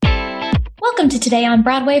Welcome to Today on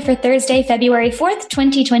Broadway for Thursday, February 4th,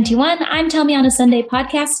 2021. I'm Tell Me on a Sunday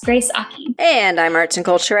podcast, Grace Aki. And I'm arts and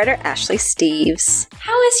culture writer, Ashley Steves.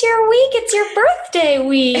 How is your week? It's your birthday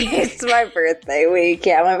week. It's my birthday week.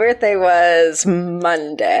 Yeah, my birthday was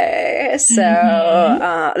Monday. So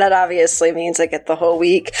that obviously means I get the whole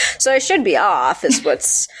week. So I should be off is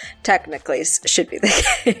what's technically should be the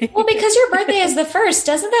case. Well, because your birthday is the 1st,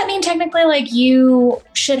 doesn't that mean technically like you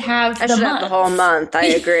should have the month? I should have the whole month. I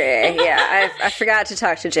agree. Yeah, I forgot to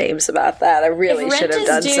talk to James about that. I really should have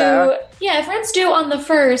done so. Yeah, if rent's due on the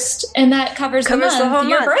 1st and that covers the month, whole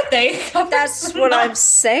your month. Birthday covers That's the what month. I'm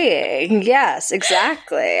saying. Yes,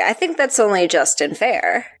 exactly. I think that's only just and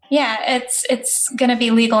fair. Yeah, it's going to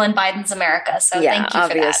be legal in Biden's America, so thank you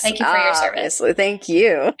for that. Thank you for your service. Obviously, thank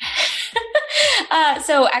you.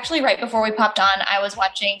 So actually, right before we popped on, I was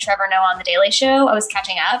watching Trevor Noah on The Daily Show. I was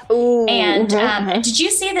catching up. Ooh, and did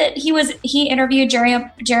you see that he interviewed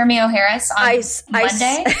Jeremy O'Harris on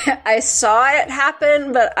Monday? I saw it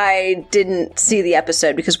happen, but I didn't see the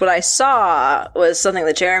episode because what I saw was something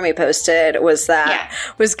that Jeremy posted was that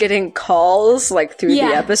was getting calls like through the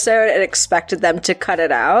episode and expected them to cut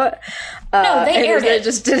it out. No, they aired it. They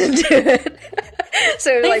just didn't do it.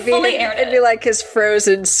 So they fully aired it. It'd be like his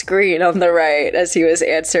frozen screen on the right as he was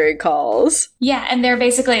answering calls. Yeah, and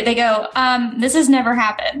they go, this has never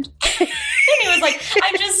happened. And he was like,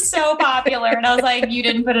 I'm just so popular. And I was like, you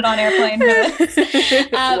didn't put it on airplane for this.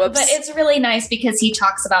 But it's really nice because he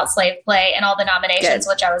talks about slave play and all the nominations,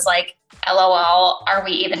 which I was like, LOL, are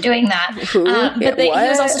we even doing that? But he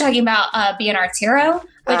was also talking about Be an Arts Hero,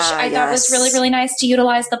 which I thought was really, really nice to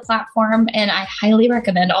utilize the platform. And I highly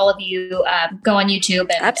recommend all of you go on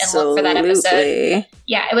YouTube and look for that episode.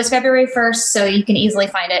 Yeah, it was February 1st, so you can easily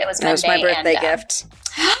find it. It was Monday. That was my birthday gift.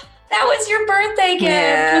 That was your birthday gift.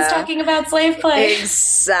 Yeah. Was talking about slave play.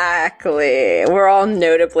 Exactly. We're all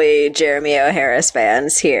notably Jeremy O'Harris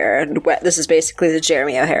fans here. This is basically the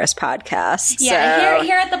Jeremy O'Harris podcast. Yeah,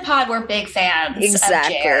 here at the pod, we're big fans.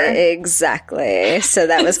 Exactly. So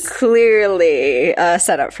that was clearly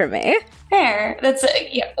set up for me. Fair. That's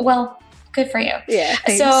well. Good for you. Yeah.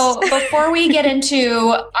 Thanks. So before we get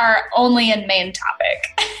into our only and main topic,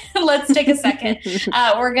 let's take a second.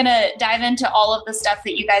 We're going to dive into all of the stuff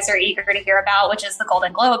that you guys are eager to hear about, which is the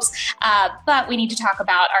Golden Globes. But we need to talk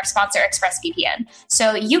about our sponsor, ExpressVPN.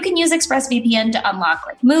 So you can use ExpressVPN to unlock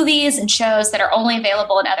like movies and shows that are only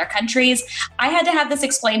available in other countries. I had to have this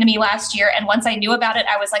explained to me last year. And once I knew about it,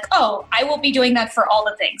 I was like, oh, I will be doing that for all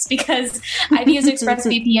the things because I've used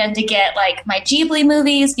ExpressVPN to get like my Ghibli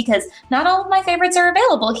movies because not all of my favorites are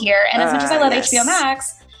available here. And as much as I love HBO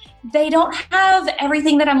Max, they don't have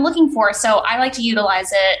everything that I'm looking for. So I like to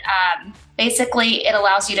utilize it. Basically, it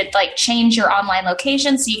allows you to like change your online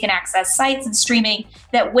location so you can access sites and streaming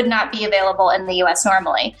that would not be available in the US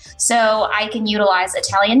normally. So I can utilize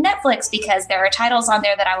Italian Netflix because there are titles on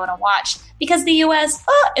there that I want to watch because the US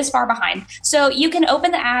is far behind. So you can open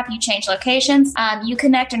the app, you change locations, you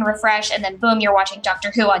connect and refresh, and then boom, you're watching Doctor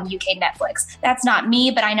Who on UK Netflix. That's not me,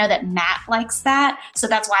 but I know that Matt likes that. So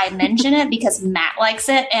that's why I mention it because Matt likes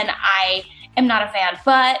it and I am not a fan,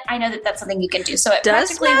 but I know that that's something you can do. So it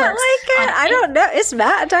practically works. Like it? I don't know. Is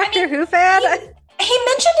Matt a Doctor Who fan? He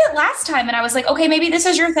mentioned it last time, and I was like, okay, maybe this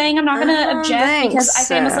is your thing. I'm not going to object because I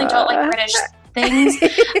famously don't like British things. So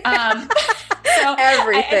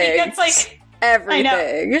everything. I think that's like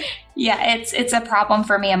everything. Yeah, it's a problem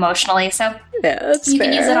for me emotionally. So that's you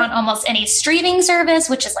can use it on almost any streaming service,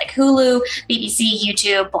 which is like Hulu, BBC,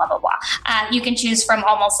 YouTube, blah, blah, blah. You can choose from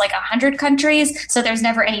almost like 100 countries. So there's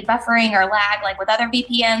never any buffering or lag like with other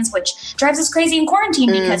VPNs, which drives us crazy in quarantine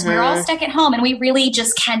because we're all stuck at home and we really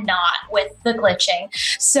just cannot with the glitching.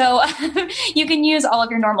 So you can use all of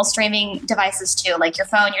your normal streaming devices too, like your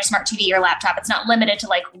phone, your smart TV, your laptop. It's not limited to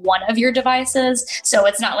like one of your devices. So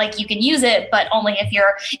it's not like you can use it, but only if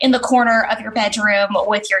you're in the corner of your bedroom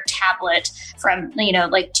with your tablet from,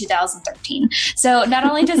 like 2013. So not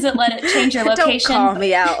only does it let it change your location. Don't call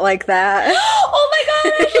me out like that. Oh my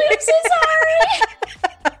God, Ashley, I'm so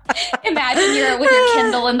sorry. Imagine you're with your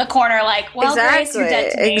Kindle in the corner like, well, Grace, you're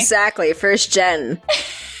dead to me. Exactly. First gen.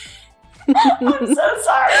 I'm so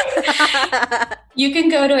sorry. You can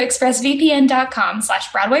go to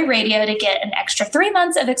expressvpn.com/Broadway Radio to get an extra 3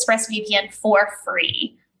 months of ExpressVPN for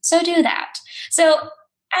free. So do that. So,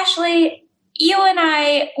 Ashley, you and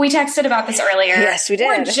we texted about this earlier. Yes, we did.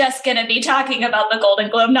 We're just going to be talking about the Golden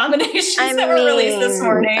Globe nominations that were released this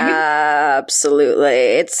morning. Absolutely.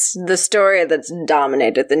 It's the story that's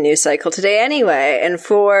dominated the news cycle today anyway, and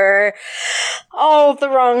for all the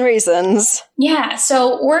wrong reasons. Yeah,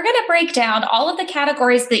 so we're going to break down all of the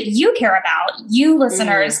categories that you care about. You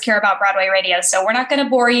listeners care about Broadway radio, so we're not going to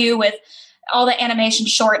bore you with all the animation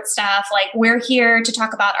short stuff. Like, we're here to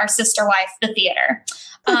talk about our sister wife, the theater.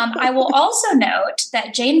 I will also note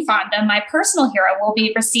that Jane Fonda, my personal hero, will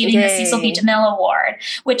be receiving the Cecil B. DeMille Award,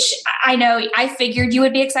 which I know I figured you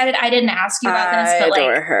would be excited. I didn't ask you about this, but I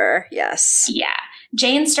adore her. Yes. Yeah.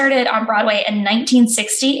 Jane started on Broadway in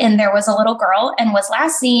 1960 in There Was a Little Girl and was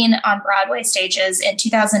last seen on Broadway stages in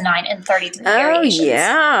 2009 in 33 variations. Oh,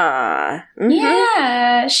 yeah. Mm-hmm.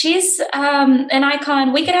 Yeah. She's an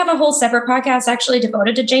icon. We could have a whole separate podcast actually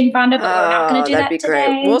devoted to Jane Fonda, but we're not going to do that today. That'd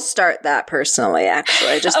be great. We'll start that personally,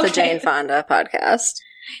 actually. Just okay. The Jane Fonda podcast.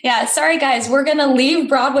 Yeah, sorry guys, we're going to leave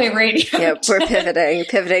Broadway radio. Yep, we're pivoting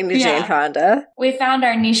to Jane Fonda. We found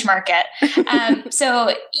our niche market.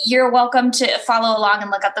 So you're welcome to follow along and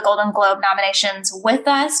look up the Golden Globe nominations with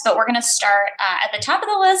us, but we're going to start at the top of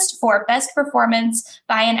the list for Best Performance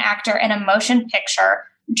by an Actor in a Motion Picture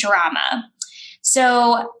Drama.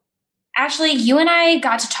 So Ashley, you and I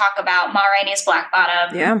got to talk about Ma Rainey's Black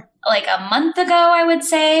Bottom like a month ago, I would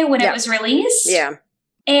say, when it was released. Yeah.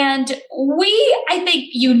 And I think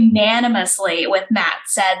unanimously with Matt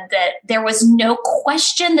said that there was no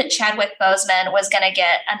question that Chadwick Boseman was going to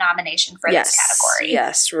get a nomination for this category.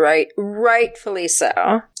 Yes, rightfully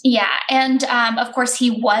so. Yeah, and of course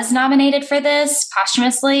he was nominated for this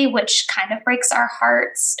posthumously, which kind of breaks our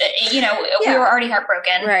hearts. We were already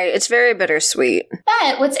heartbroken. Right, it's very bittersweet.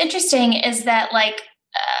 But what's interesting is that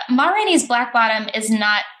Ma Rainey's Black Bottom is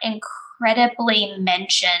not incredibly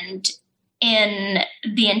mentioned in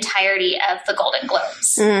the entirety of the Golden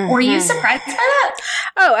Globes. Mm-hmm. Were you surprised by that?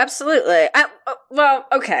 Oh, absolutely. Well,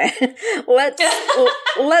 okay.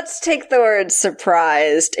 Let's take the word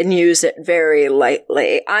surprised and use it very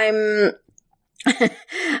lightly. I'm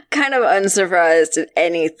kind of unsurprised at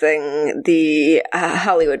anything the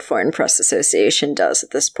Hollywood Foreign Press Association does at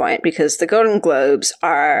this point, because the Golden Globes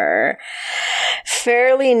are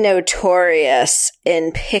fairly notorious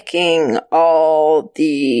in picking not all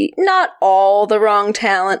the wrong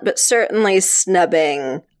talent, but certainly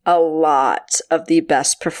snubbing a lot of the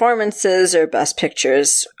best performances or best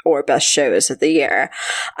pictures or best shows of the year.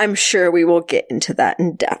 I'm sure we will get into that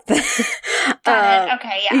in depth. Got it.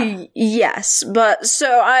 Okay, yeah. Yes, but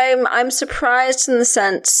so I'm surprised in the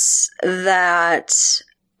sense that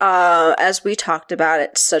as we talked about,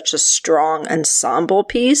 it's such a strong ensemble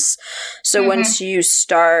piece. So once you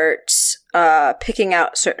start picking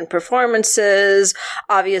out certain performances,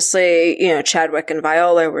 obviously, Chadwick and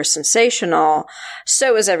Viola were sensational.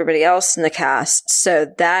 So is everybody else in the cast.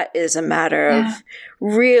 So that is a matter of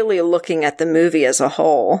really looking at the movie as a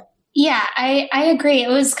whole. Yeah, I agree. It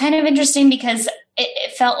was kind of interesting because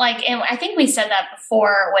it felt like, and I think we said that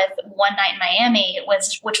before with One Night in Miami,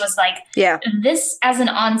 which was like, this as an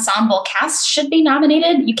ensemble cast should be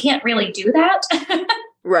nominated. You can't really do that.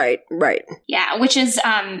 Right. Yeah, which is,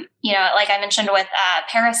 like I mentioned with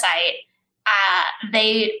Parasite,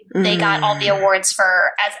 they got all the awards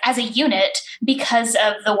for as a unit because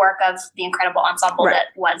of the work of the incredible ensemble that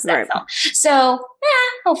was that film. So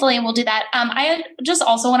hopefully we'll do that. I just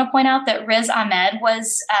also want to point out that Riz Ahmed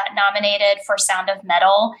was nominated for Sound of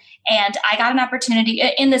Metal, and I got an opportunity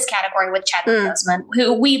in this category with Chadwick Boseman,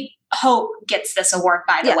 who we hope gets this award,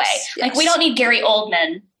 by the way. Like, we don't need Gary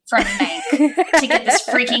Oldman from Mank to get this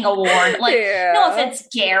freaking award. Like, no offense,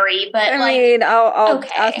 Gary, but I'll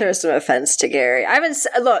throw some offense to Gary. I haven't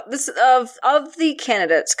look this of the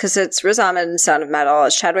candidates, because it's Riz Ahmed in Sound of Metal,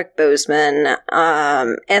 it's Chadwick Boseman,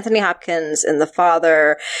 Anthony Hopkins in The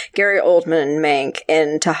Father, Gary Oldman in Mank,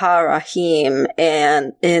 and Tahar Rahim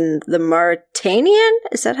and in The Mauritanian.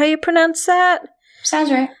 Is that how you pronounce that?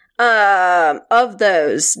 Sounds right. Of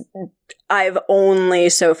those, I've only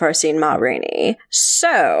so far seen Ma Rainey.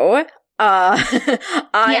 So,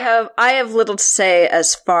 I have little to say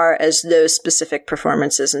as far as those specific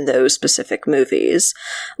performances in those specific movies.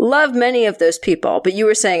 Love many of those people, but you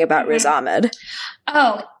were saying about Riz Ahmed.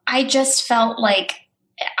 Oh, I just felt like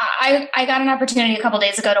I got an opportunity a couple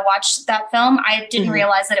days ago to watch that film. I didn't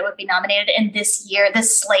realize that it would be nominated in this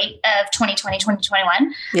slate of 2020,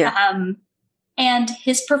 2021. Yeah. And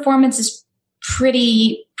his performance is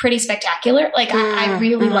pretty spectacular. Like, I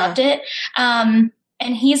really loved it. And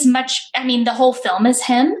he's the whole film is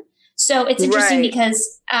him. So it's interesting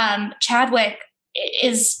because Chadwick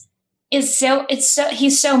is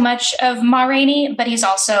he's so much of Ma Rainey, but he's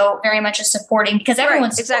also very much a supporting, because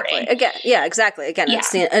everyone's supporting. Exactly. Again,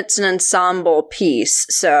 it's an ensemble piece.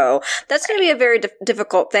 So that's going to be a very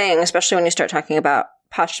difficult thing, especially when you start talking about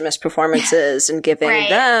posthumous performances and giving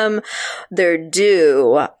them their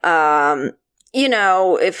due.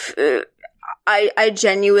 If I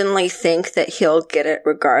genuinely think that he'll get it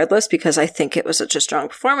regardless, because I think it was such a strong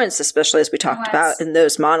performance, especially as we talked about in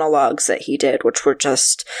those monologues that he did, which were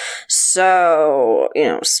just so,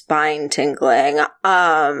 spine tingling.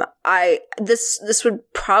 This would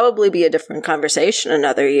probably be a different conversation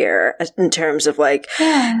another year in terms of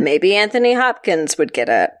maybe Anthony Hopkins would get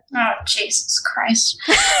it. Oh, Jesus Christ.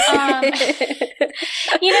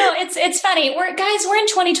 It's funny. We're in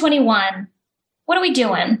 2021. What are we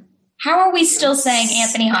doing? How are we still saying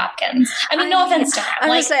Anthony Hopkins? I mean, no offense to him. I'm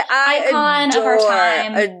going to say,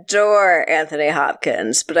 I adore Anthony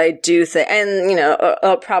Hopkins, but I do think, and,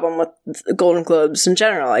 a problem with the Golden Globes in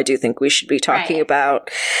general, I do think we should be talking about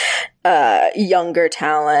younger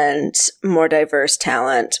talent, more diverse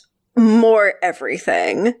talent, more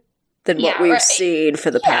everything than what we've seen for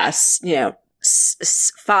the past,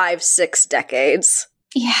 5-6 decades.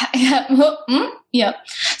 Yeah.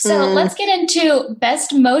 So let's get into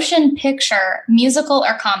Best Motion Picture, Musical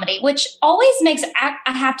or Comedy, which always makes, I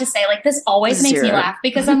have to say, this always makes me laugh,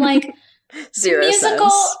 because I'm like, Zero musical,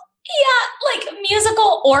 sense.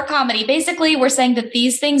 Musical or comedy. Basically, we're saying that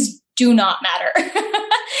these things do not matter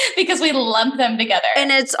because we lump them together. And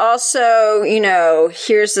it's also,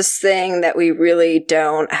 here's this thing that we really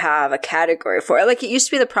don't have a category for. It used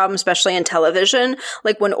to be the problem, especially in television,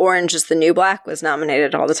 when Orange is the New Black was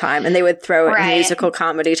nominated all the time, and they would throw it in musical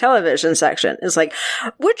comedy television section. It's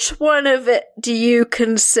which one of it do you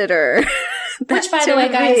consider? Which, by the way,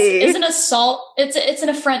 guys, is an assault. It's an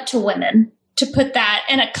affront to women to put that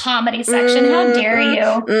in a comedy section. How dare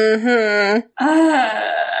you? Mm-hmm.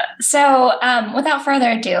 So, without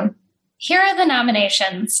further ado, here are the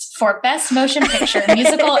nominations for Best Motion Picture,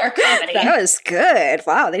 Musical or Comedy. That was good.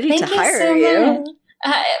 Wow, they need to hire you.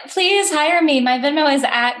 Please hire me. My Venmo is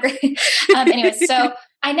at anyways, so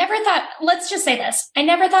I never thought, let's just say this. I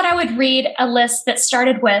never thought I would read a list that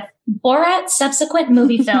started with Borat subsequent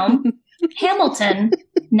movie film, Hamilton,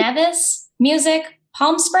 Nevis, music,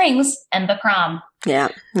 Palm Springs, and The Prom. Yeah.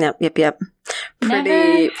 Yep.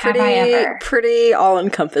 Pretty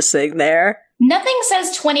all-encompassing there. Nothing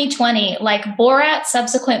says 2020 like Borat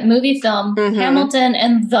subsequent movie film, Hamilton,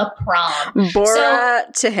 and The Prom.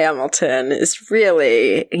 Borat to Hamilton is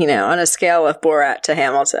really, on a scale of Borat to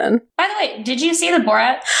Hamilton. By the way, did you see the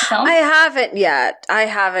Borat film? I haven't yet.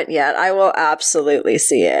 I will absolutely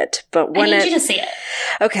see it. But when I need you to see it.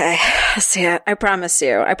 Okay, I'll see it. I promise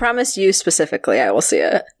you. I promise you specifically I will see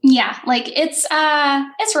it. Yeah,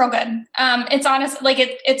 it's real good. It's honest,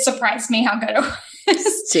 it surprised me how good it was.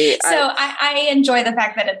 See, I enjoy the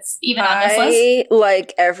fact that it's even on this list. I,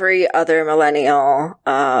 like every other millennial,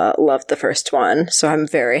 loved the first one, so I'm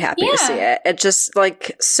very happy to see it. It just,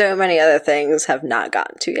 so many other things have not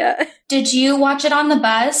gotten to yet. Did you watch it on the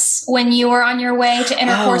bus when you were on your way to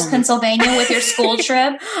Intercourse, Pennsylvania with your school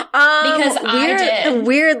trip? Because I did.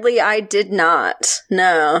 Weirdly, I did not.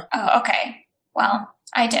 No. Oh, okay. Well,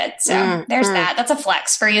 I did. So there's that. That's a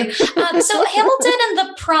flex for you. So Hamilton and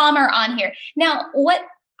The Prom are on here. Now,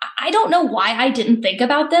 I don't know why I didn't think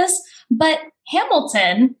about this, but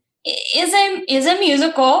Hamilton is a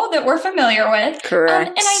musical that we're familiar with. Correct.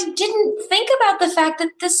 And I didn't think about the fact that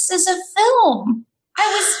this is a film.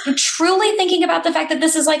 I was truly thinking about the fact that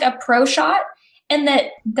this is a pro shot, and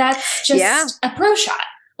that's just a pro shot.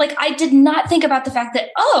 I did not think about the fact that,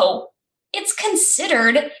 it's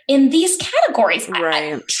considered in these categories.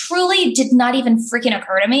 Right. I truly did not even freaking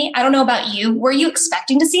occur to me. I don't know about you. Were you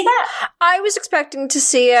expecting to see that? I was expecting to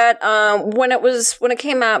see it. When it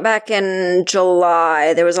came out back in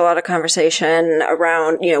July, there was a lot of conversation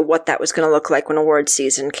around, what that was going to look like when awards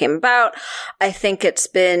season came about. I think I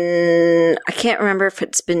can't remember if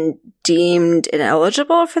it's been deemed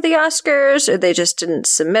ineligible for the Oscars, or they just didn't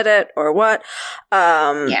submit it, or what.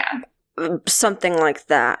 Something like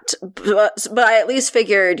that. But I at least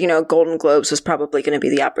figured, Golden Globes was probably going to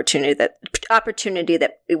be the opportunity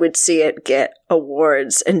that we would see it get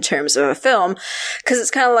awards in terms of a film. Because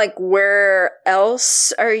it's kind of where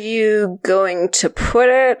else are you going to put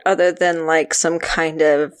it other than some kind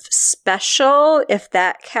of special, if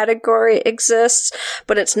that category exists?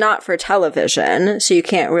 But it's not for television, so you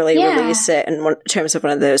can't really release it in terms of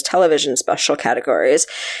one of those television special categories.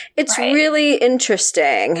 It's really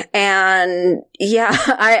interesting. And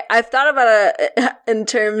I've thought about it in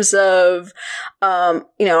terms of,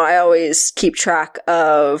 I always keep track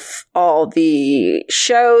of all the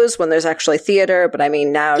shows when there's actually theater, but I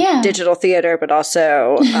mean now digital theater, but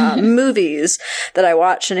also movies that I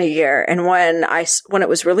watch in a year. And when it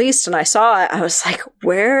was released and I saw it, I was like,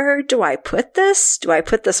 where do I put this? Do I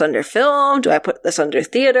put this under film? Do I put this under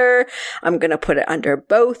theater? I'm going to put it under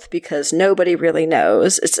both because nobody really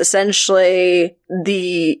knows. It's essentially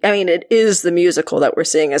it is the musical that we're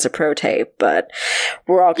seeing as a pro tape, but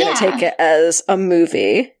we're all going to take it as a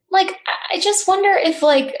movie. Like, I just wonder if,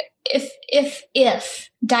 like, if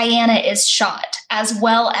Diana is shot as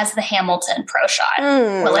well as the Hamilton pro shot,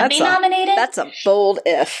 will it be nominated? That's a bold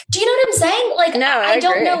if. Do you know what I'm saying? Like, no, I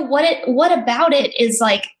don't know what about it is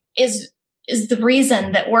like, is the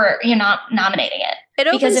reason that we're, not nominating it.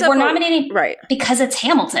 Because if we're nominating because it's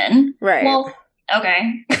Hamilton, well,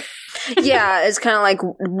 okay. Yeah, it's kind of like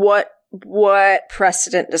what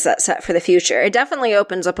precedent does that set for the future? It definitely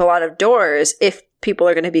opens up a lot of doors if people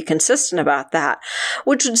are going to be consistent about that,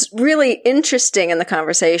 which was really interesting in the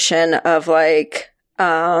conversation of like,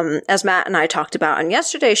 as Matt and I talked about on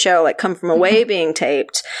yesterday's show, like Come From Away being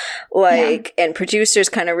taped, like, and producers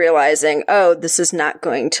kind of realizing, oh, this is not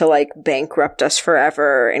going to like bankrupt us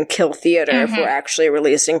forever and kill theater if we're actually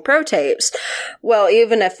releasing pro tapes. Well,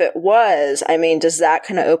 even if it was, I mean, does that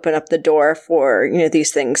kind of open up the door for,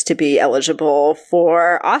 these things to be eligible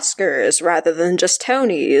for Oscars rather than just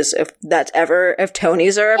Tonys, if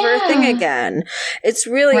Tonys are ever a thing again? It's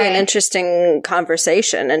really an interesting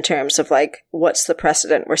conversation in terms of like, what's the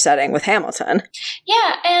precedent we're setting with Hamilton.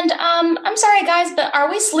 Yeah, and I'm sorry, guys, but are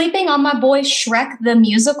we sleeping on my boy Shrek the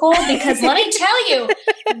musical? Because let me tell you,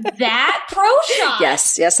 that pro shot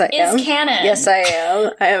yes, I am. Is canon. Yes, I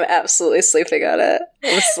am. I am absolutely sleeping on it.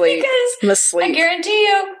 I'm asleep. I'm asleep. I guarantee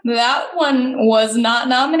you, that one was not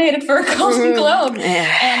nominated for a Golden Globe.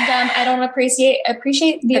 And I don't appreciate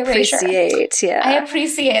the erasure. I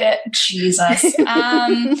appreciate it. Jesus.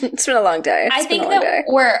 It's been a long day. I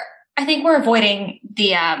think we're avoiding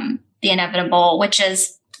the inevitable, which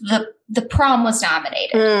is the prom was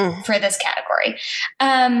nominated for this category.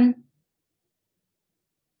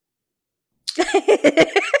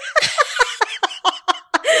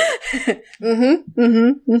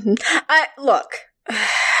 Look.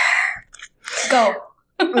 Go.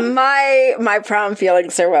 My prom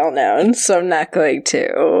feelings are well known, so I'm not going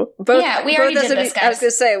to. We already did this, guys. I was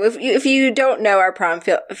going to say, if you don't know our prom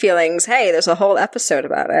feelings, hey, there's a whole episode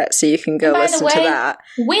about it, so you can go listen to that.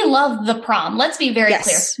 We love the prom. Let's be very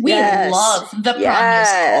clear. We love the prom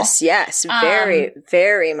musical. Yes, very,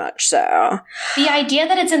 very much so. The idea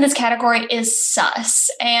that it's in this category is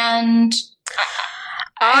sus, and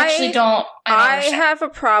I actually don't. I have a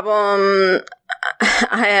problem.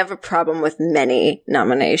 I have a problem with many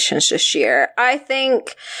nominations this year. I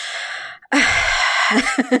think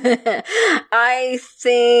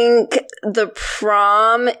the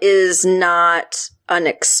prom is not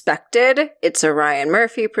unexpected. It's a Ryan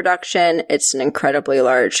Murphy production. It's an incredibly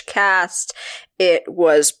large cast. It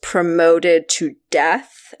was promoted to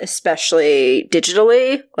death, especially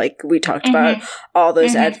digitally. Like we talked about all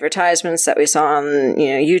those advertisements that we saw on,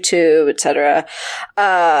 YouTube, etc.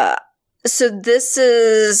 So it's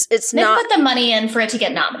they not— put the money in for it to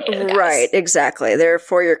get nominated, guys. Right, exactly. Their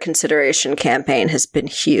For Your Consideration campaign has been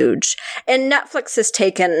huge. And Netflix has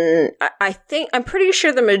taken, I'm pretty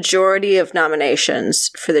sure the majority of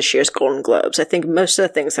nominations for this year's Golden Globes. I think most of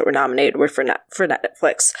the things that were nominated were for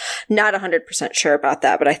Netflix. Not 100% sure about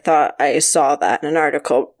that, but I thought I saw that in an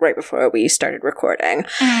article right before we started recording.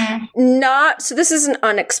 So this isn't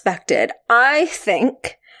unexpected. I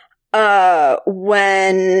think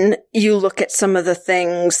when you look at some of the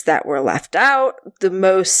things that were left out, the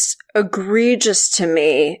most egregious to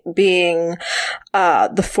me being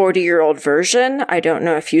the 40-year-old version. I don't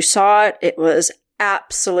know if you saw it. It was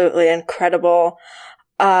absolutely incredible.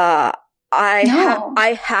 I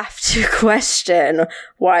have to question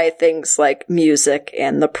why things like music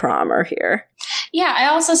and the prom are here. Yeah, I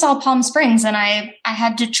also saw Palm Springs, and I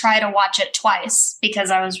had to try to watch it twice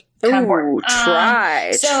because I was kind of bored.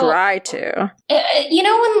 Try to.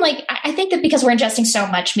 When like I think that because we're ingesting so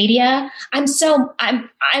much media, I'm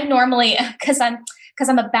normally because I'm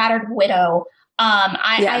a battered widow.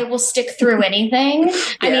 I will stick through anything.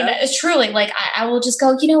 I mean, it's truly like I will just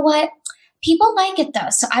go. You know what? People like it though,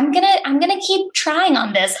 so I'm gonna keep trying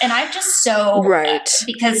on this, and I'm just so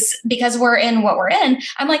because we're in what we're in.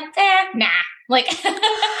 I'm like, nah, like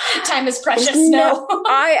time is precious. No,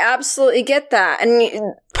 I absolutely get that,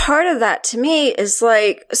 and part of that to me is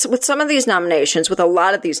like with some of these nominations, with a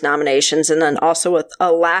lot of these nominations, and then also with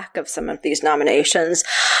a lack of some of these nominations,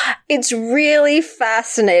 it's really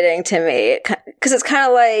fascinating to me because it's kind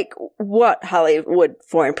of like what Hollywood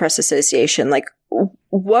Foreign Press Association like.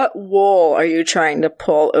 what wool are you trying to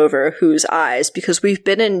pull over whose eyes? Because we've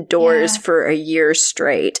been indoors for a year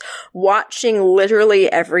straight, watching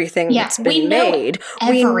literally everything that's been made.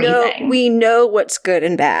 We know what's good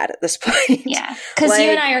and bad at this point. Yeah, because you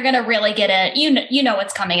and I are going to really get it. You know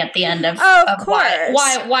what's coming at the end of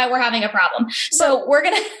why we're having a problem. So we're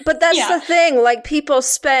gonna. But that's the thing. Like, people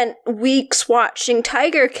spent weeks watching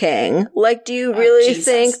Tiger King. Like, do you really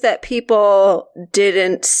think that people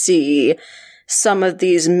didn't see some of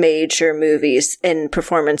these major movies and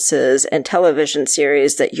performances and television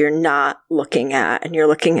series that you're not looking at, and you're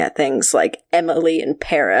looking at things like Emily in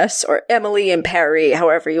Paris or Emily in Paris,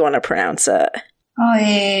 however you want to pronounce it? Oh,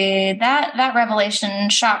 that revelation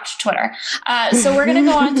shocked Twitter. So we're going to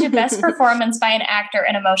go on to Best Performance by an Actor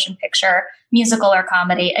in a Motion Picture, Musical or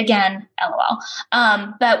Comedy. Again, LOL.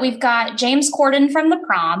 But we've got James Corden from The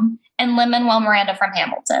Prom and Lin-Manuel Miranda from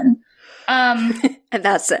Hamilton. And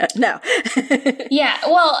that's it. No. Yeah.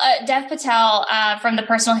 Well, Dev Patel from The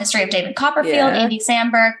Personal History of David Copperfield, Andy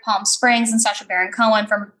Samberg, Palm Springs, and Sacha Baron Cohen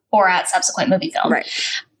from Borat's subsequent movie film. Right.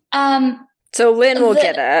 So Lin will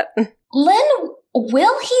get it. Lin,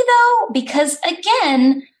 will he though? Because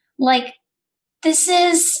again, like, this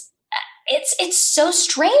is, it's so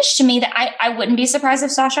strange to me that I wouldn't be surprised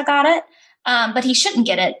if Sasha got it. But he shouldn't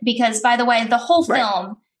get it because, by the way, the whole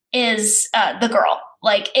film is the girl.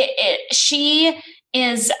 Like, she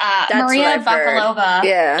is Maria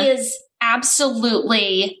Bakalova is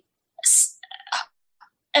absolutely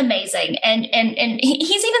amazing, and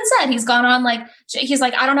he's even said he's gone on he's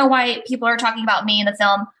like, I don't know why people are talking about me in the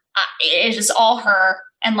film. It's just all her,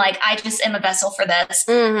 and like, I just am a vessel for this.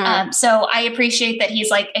 So I appreciate that he's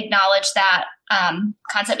like acknowledged that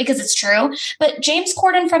concept, because it's true. But James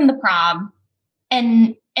Corden from The Prom,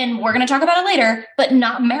 and we're going to talk about it later, but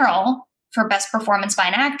not Meryl for Best Performance by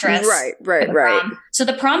an Actress. Right. So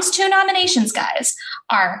The Prom's 2 nominations, guys,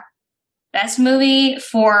 are Best Movie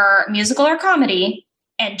for Musical or Comedy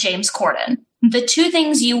and James Corden. The 2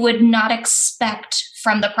 things you would not expect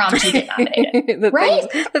from The Prom to get nominated.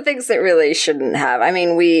 The things that really shouldn't have. I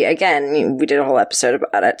mean, we did a whole episode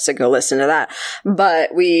about it, so go listen to that.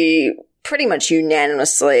 But we pretty much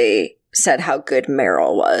unanimously said how good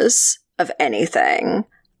Meryl was of anything.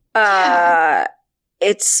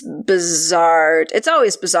 It's bizarre. It's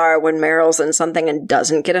always bizarre when Meryl's in something and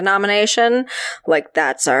doesn't get a nomination. Like,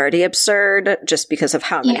 that's already absurd just because of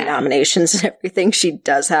how many nominations and everything she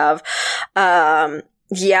does have. My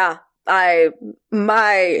James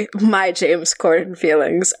Corden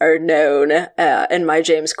feelings are known, and my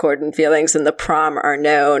James Corden feelings in The Prom are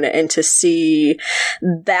known, and to see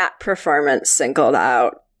that performance singled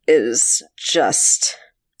out is just,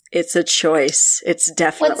 it's a choice. It's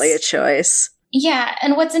definitely a choice. Yeah,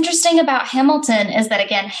 and what's interesting about Hamilton is that,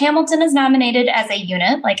 again, Hamilton is nominated as a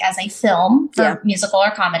unit, like as a film for musical or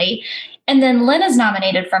comedy, and then Lynn is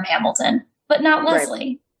nominated from Hamilton, but not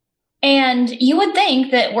Leslie. And you would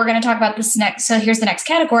think that we're going to talk about this next. So here's the next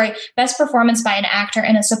category: Best Performance by an Actor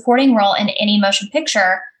in a Supporting Role in Any Motion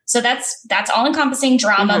Picture. So that's all encompassing: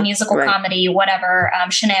 drama, musical, comedy, whatever,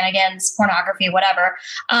 shenanigans, pornography, whatever.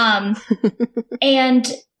 And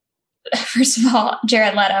first of all,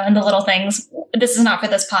 Jared Leto and The Little Things. This is not for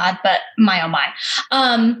this pod, but my oh my.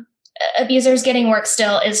 Abusers getting work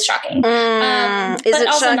still is shocking. But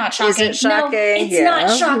also not shocking. Is it shocking? No, it's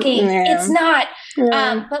not shocking. Yeah. It's not.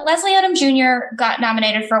 Yeah. But Leslie Odom Jr. got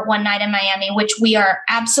nominated for One Night in Miami, which we are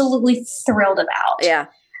absolutely thrilled about. Yeah.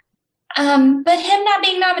 But him not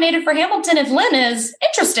being nominated for Hamilton, if Lynn is,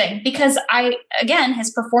 interesting, because his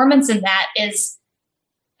performance in that is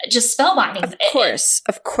just spellbinding. Of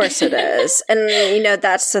course it is. And,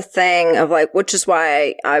 that's the thing of like, which is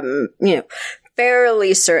why I'm,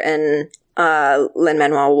 fairly certain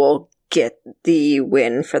Lin-Manuel will get the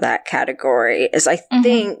win for that category, is I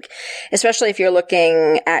think, especially if you're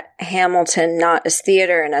looking at Hamilton not as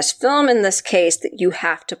theater and as film in this case, that you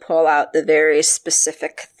have to pull out the very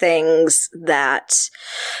specific things that,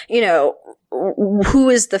 who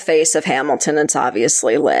is the face of Hamilton? It's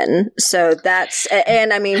obviously Lynn. So that's,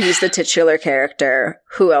 and I mean, he's the titular character.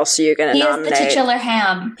 Who else are you going to nominate? He is the titular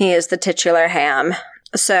ham. He is the titular ham.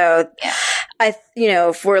 So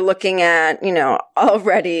if we're looking at,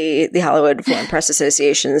 already the Hollywood Foreign Press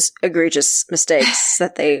Association's egregious mistakes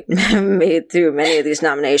that they made through many of these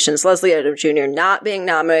nominations, Leslie Odom Jr. not being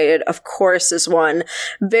nominated, of course, is one.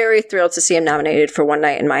 Very thrilled to see him nominated for One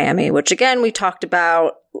Night in Miami, which again, we talked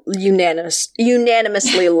about,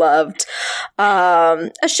 unanimously loved.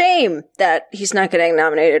 A shame that he's not getting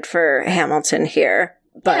nominated for Hamilton here.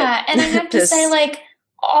 But and I have to say,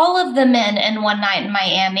 all of the men in One Night in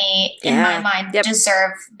Miami, in my mind,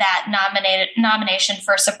 deserve that nomination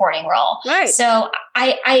for supporting role. Right. So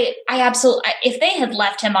I absolutely, if they had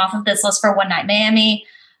left him off of this list for One Night in Miami,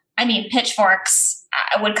 I mean, pitchforks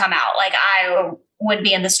would come out. Like, I would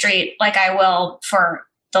be in the street like I will for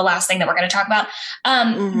the last thing that we're going to talk about.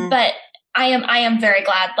 But I am very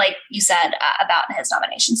glad, like you said, about his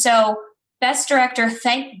nomination. So Best Director,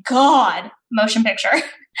 thank God, motion picture.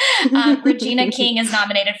 Regina King is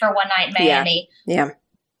nominated for One Night in Miami. Yeah.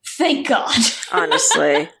 Thank God.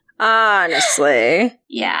 Honestly.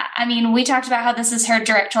 Yeah. I mean, we talked about how this is her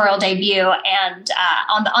directorial debut, and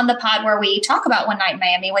on the pod where we talk about One Night in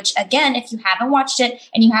Miami, which, again, if you haven't watched it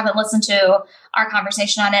and you haven't listened to our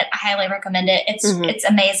conversation on it, I highly recommend it. It's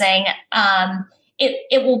amazing.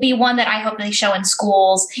 It will be one that I hope they show in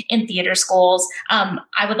schools, in theater schools.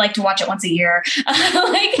 I would like to watch it once a year.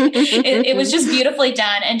 It was just beautifully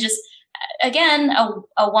done. And just, again,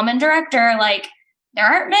 a woman director, like, there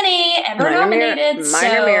aren't many ever nominated.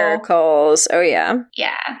 Minor miracles. Oh, yeah.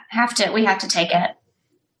 Yeah. We have to take it.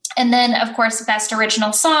 And then, of course, Best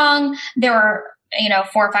Original Song. There were,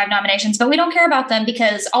 4 or 5 nominations, but we don't care about them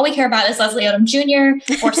because all we care about is Leslie Odom Jr.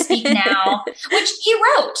 for Speak Now, which he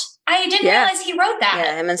wrote. I didn't realize he wrote that.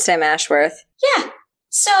 Yeah, him and Sam Ashworth. Yeah.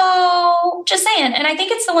 So, just saying. And I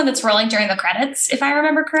think it's the one that's rolling during the credits, if I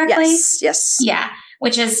remember correctly. Yes. Yeah,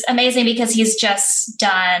 which is amazing because he's just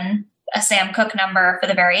done a Sam Cooke number for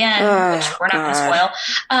the very end, which we're not going to spoil.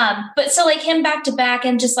 But so, like, him back to back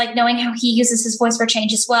and just, like, knowing how he uses his voice for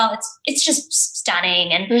change as well, it's just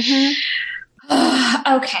stunning. And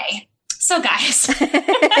okay. So, guys,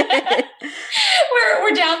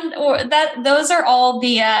 we're down. Those are all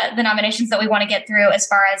the nominations that we want to get through as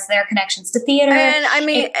far as their connections to theater. And I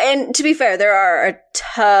mean, and to be fair, there are a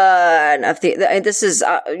ton of this is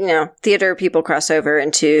theater people cross over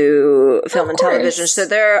into film and television, so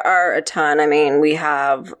there are a ton. I mean, we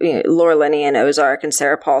have Laura Linney in Ozark and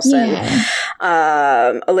Sarah Paulson,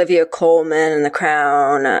 Olivia Colman in The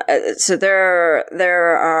Crown. So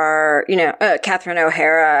there are Catherine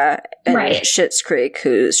O'Hara. And Schitt's Creek,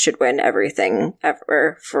 who should win everything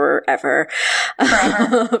forever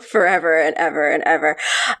and ever.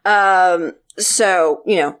 So,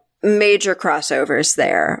 major crossovers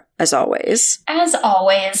there, as always.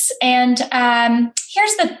 And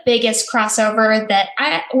here's the biggest crossover that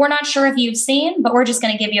we're not sure if you've seen, but we're just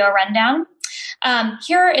going to give you a rundown.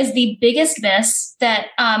 Here is the biggest miss that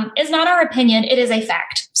is not our opinion. It is a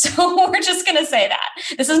fact. So we're just going to say that.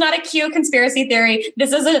 This is not a Q conspiracy theory.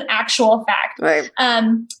 This is an actual fact. Right.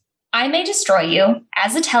 I May Destroy You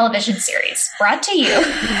as a television series brought to you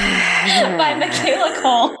by Michaela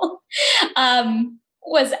Cole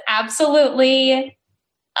was absolutely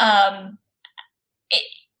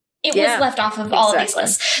it was left off of all of these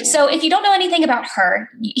lists. Yeah. So if you don't know anything about her,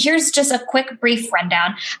 here's just a quick, brief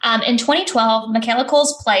rundown. In 2012, Michaela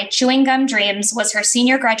Cole's play Chewing Gum Dreams was her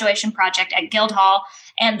senior graduation project at Guildhall,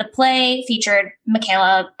 and the play featured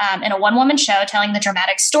Michaela in a one-woman show telling the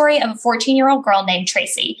dramatic story of a 14-year-old girl named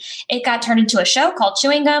Tracy. It got turned into a show called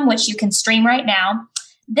Chewing Gum, which you can stream right now.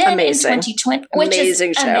 Then amazing. In 2020, which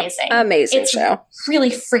amazing is show. Amazing it's show.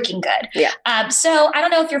 Really freaking good. Yeah. So I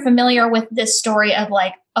don't know if you're familiar with this story of,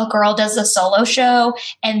 like, a girl does a solo show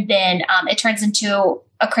and then it turns into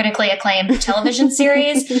a critically acclaimed television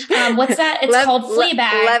series. What's that? It's called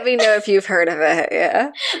Fleabag. Let me know if you've heard of it.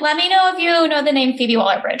 Yeah. Let me know if you know the name Phoebe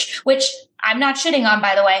Waller-Bridge, which I'm not shitting on,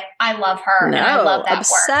 by the way. I love her and I love that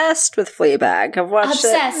obsessed with Fleabag. I've watched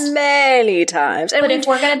it many times. And if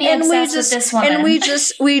we're going to be obsessed with this woman. And we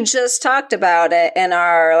just talked about it in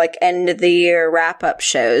our, like, end of the year wrap up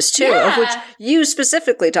shows too, of which you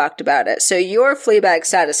specifically talked about it. So your Fleabag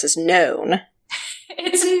status is known.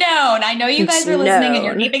 It's known. I know you guys are listening and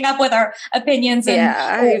you're keeping up with our opinions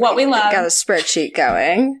and what we love. Got a spreadsheet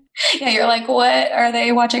going. Yeah, you're like, what are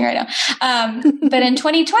they watching right now? But in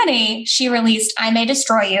 2020, she released I May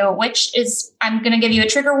Destroy You, which is, I'm going to give you a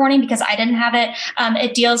trigger warning because I didn't have it.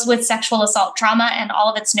 It deals with sexual assault trauma and all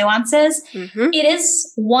of its nuances. Mm-hmm. It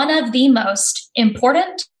is one of the most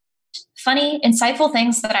important, funny, insightful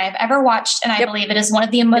things that I have ever watched. And I believe it is one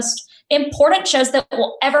of the most important shows that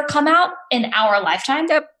will ever come out in our lifetime.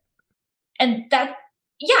 Yep. And that,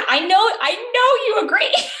 I know you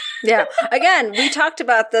agree. Yeah. Again, we talked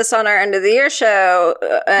about this on our end of the year show,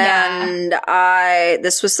 and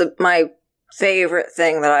this was my favorite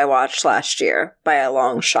thing that I watched last year by a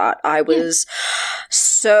long shot. I was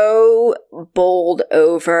so bowled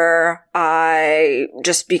over. I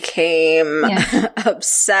just became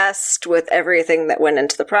obsessed with everything that went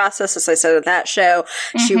into the process. As I said at that show,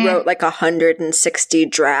 she wrote like 160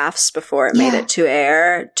 drafts before it made it to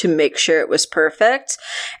air to make sure it was perfect.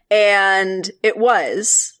 And it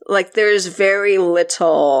was. Like, there's very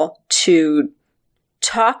little to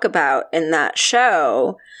talk about in that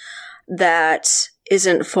show that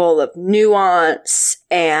isn't full of nuance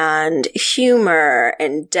and humor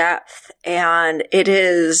and depth. And it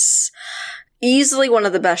is easily one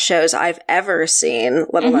of the best shows I've ever seen,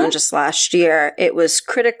 let alone just last year. It was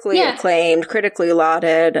critically acclaimed, critically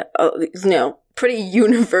lauded, pretty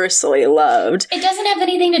universly loved. It doesn't have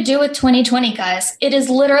anything to do with 2020, guys. It is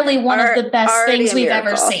literally one of the best things we've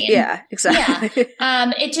ever seen. Yeah, exactly.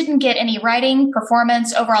 Yeah. It didn't get any writing,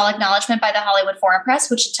 performance, overall acknowledgement by the Hollywood Foreign Press,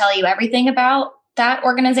 which should tell you everything about that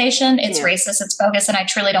organization. It's racist, it's bogus, and I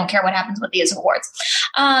truly don't care what happens with these awards.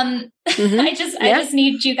 I just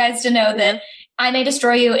need you guys to know that I May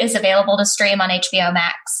Destroy You is available to stream on HBO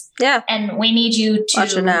Max. Yeah. And we need you to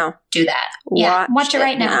watch it now. Do that. Watch it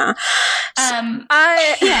right now.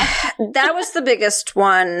 That was the biggest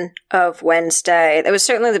one of Wednesday. It was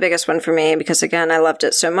certainly the biggest one for me because, again, I loved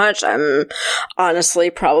it so much. I'm honestly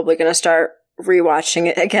probably going to start rewatching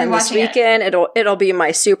it again this weekend. It'll be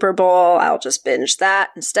my Super Bowl. I'll just binge that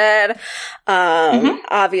instead.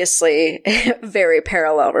 Obviously, very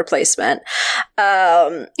parallel replacement.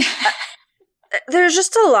 There's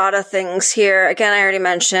just a lot of things here. Again, I already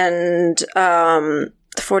mentioned the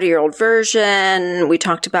 40-year-old version. We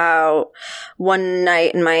talked about One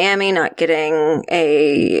Night in Miami not getting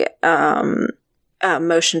a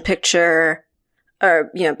motion picture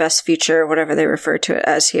or, best feature, whatever they refer to it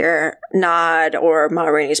as here, nod, or Ma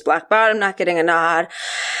Rainey's Black Bottom not getting a nod.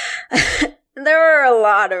 There are a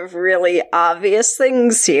lot of really obvious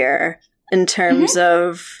things here in terms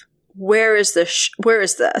of where is this?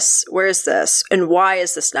 And why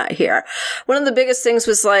is this not here? One of the biggest things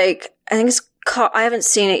was like, I think it's called, I haven't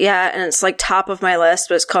seen it yet, and it's like top of my list,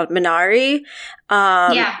 but it's called Minari.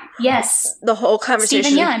 Yes. The whole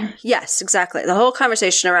conversation. Stephen Yeun. Yes, exactly. The whole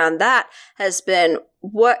conversation around that has been,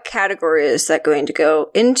 what category is that going to go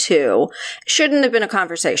into? Shouldn't have been a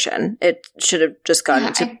conversation. It should have just gone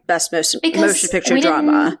into best motion picture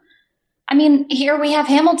drama. I mean, here we have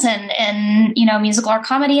Hamilton in, musical or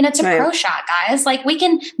comedy, and it's a pro shot, guys. Like, we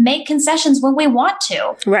can make concessions when we want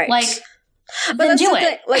to. Right. Like, but that's the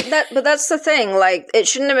thing. But that's the thing. Like, it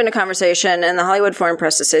shouldn't have been a conversation. And the Hollywood Foreign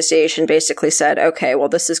Press Association basically said, okay, well,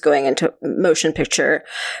 this is going into motion picture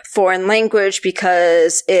foreign language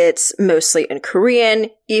because it's mostly in Korean,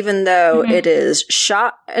 even though it is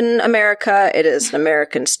shot in America. It is an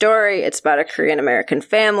American story. It's about a Korean American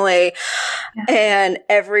family. And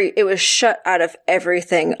it was shut out of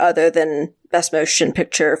everything other than best motion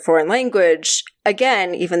picture foreign language,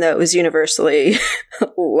 again, even though it was universally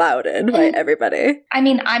lauded by everybody. I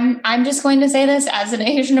mean, I'm just going to say this as an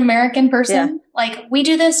Asian American person. Yeah. Like, we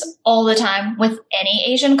do this all the time with any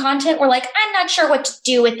Asian content. We're like, I'm not sure what to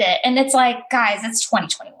do with it. And it's like, guys, it's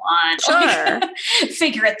 2021. Sure. Like,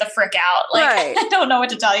 figure it the frick out. Like, I don't know what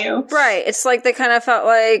to tell you. Right. It's like they kind of felt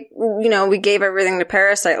like, we gave everything to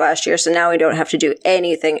Parasite last year, so now we don't have to do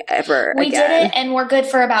anything ever again. We did it, and we're good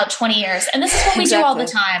for about 20 years. And this is what we do all the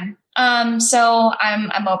time. So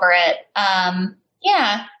I'm over it.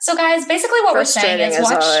 Yeah. So guys, basically what we're saying is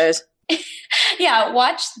watch.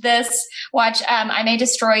 Watch this. Watch I May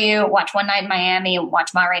Destroy You. Watch One Night in Miami.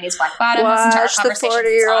 Watch Ma Rainey's Black Bottom. Watch the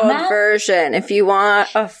 40-year-old version if you want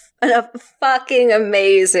a fucking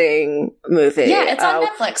amazing movie. Yeah, it's on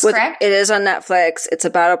Netflix, correct? It is on Netflix. It's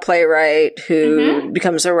about a playwright who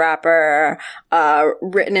becomes a rapper,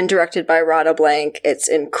 written and directed by Rada Blank. It's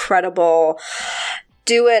incredible.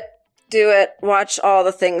 Do it. Watch all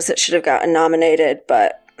the things that should have gotten nominated,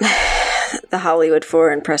 but the Hollywood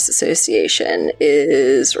Foreign Press Association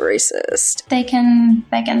is racist. They can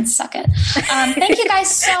suck it. Thank you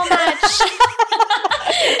guys so much.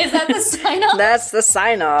 Is that the sign off? That's the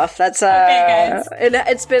sign off. That's okay, guys.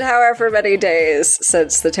 It's been however many days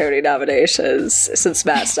since the Tony nominations, since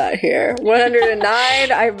Matt's not here. 109.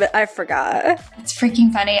 I forgot. It's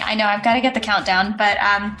freaking funny. I know. I've got to get the countdown, but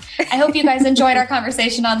I hope you guys enjoyed our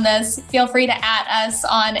conversation on this. Feel free to @ us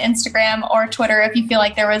on Instagram or Twitter if you feel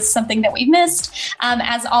like there was something that we missed.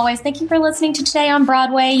 As always, thank you for listening to Today on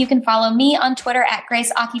Broadway. You can follow me on Twitter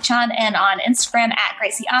 @Grace Aki-chan and on Instagram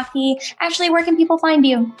 @GracieAki. Ashley, where can people find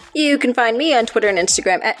you? You can find me on Twitter and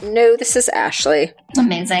Instagram @NoThisIsAshley.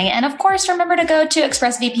 Amazing. And of course, remember to go to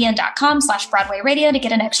expressvpn.com/BroadwayRadio to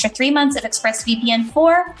get an extra 3 months of ExpressVPN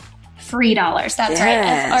for Free dollars. That's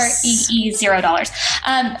right. FREE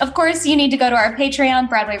 $0. Of course, you need to go to our Patreon,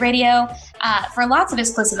 Broadway Radio, for lots of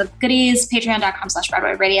exclusive goodies.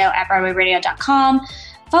 Patreon.com/Broadway Radio, at BroadwayRadio.com.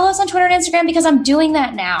 Follow us on Twitter and Instagram because I'm doing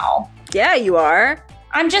that now. Yeah, you are.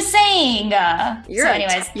 I'm just saying.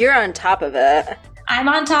 You're on top of it. I'm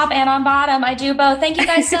on top and on bottom. I do both. Thank you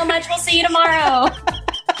guys so much. We'll see you tomorrow.